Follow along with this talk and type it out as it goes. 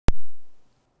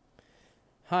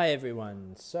Hi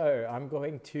everyone, so I'm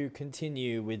going to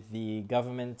continue with the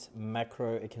government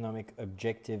macroeconomic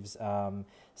objectives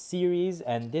series,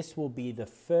 and this will be the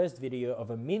first video of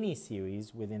a mini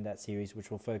series within that series which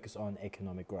will focus on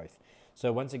economic growth.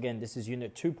 So once again, this is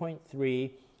unit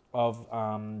 2.3 of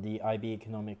the IB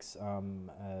economics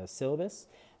syllabus,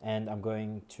 and I'm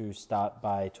going to start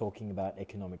by talking about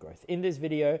economic growth. In this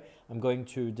video, I'm going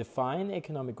to define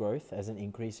economic growth as an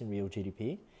increase in real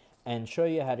GDP and show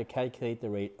you how to calculate the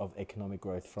rate of economic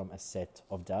growth from a set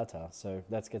of data. So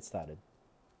let's get started.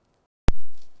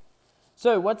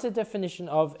 So what's the definition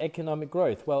of economic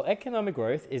growth? Well, economic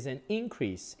growth is an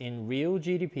increase in real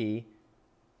GDP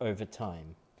over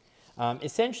time.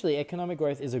 Essentially, economic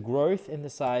growth is a growth in the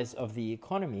size of the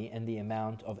economy and the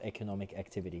amount of economic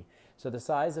activity. So the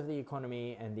size of the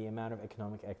economy and the amount of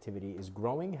economic activity is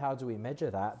growing. How do we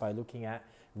measure that? By looking at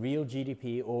real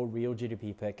GDP or real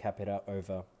GDP per capita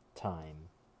over time.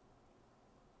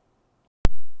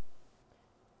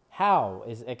 How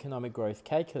is economic growth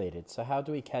calculated? So how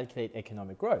do we calculate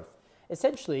economic growth?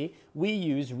 Essentially, we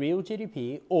use real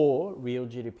GDP or real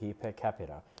GDP per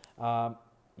capita.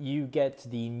 You get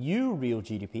the new real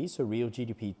GDP, so real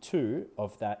GDP 2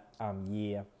 of that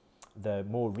year, the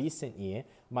more recent year,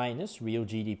 minus real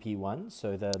GDP 1,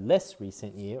 so the less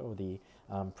recent year or the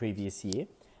previous year,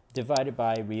 divided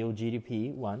by real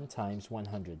GDP 1 times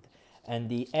 100. And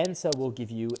the answer will give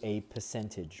you a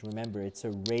percentage. Remember, it's a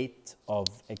rate of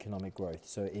economic growth,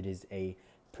 so it is a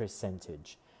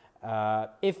percentage.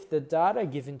 If the data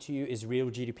given to you is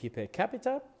real GDP per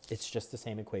capita, it's just the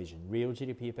same equation. Real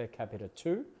GDP per capita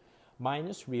 2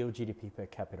 minus real GDP per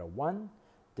capita 1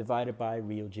 divided by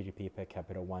real GDP per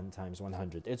capita 1 times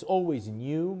 100. It's always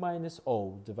new minus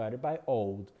old divided by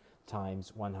old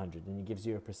times 100. And it gives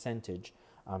you a percentage,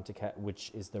 which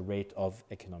is the rate of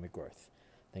economic growth.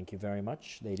 Thank you very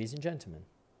much, ladies and gentlemen.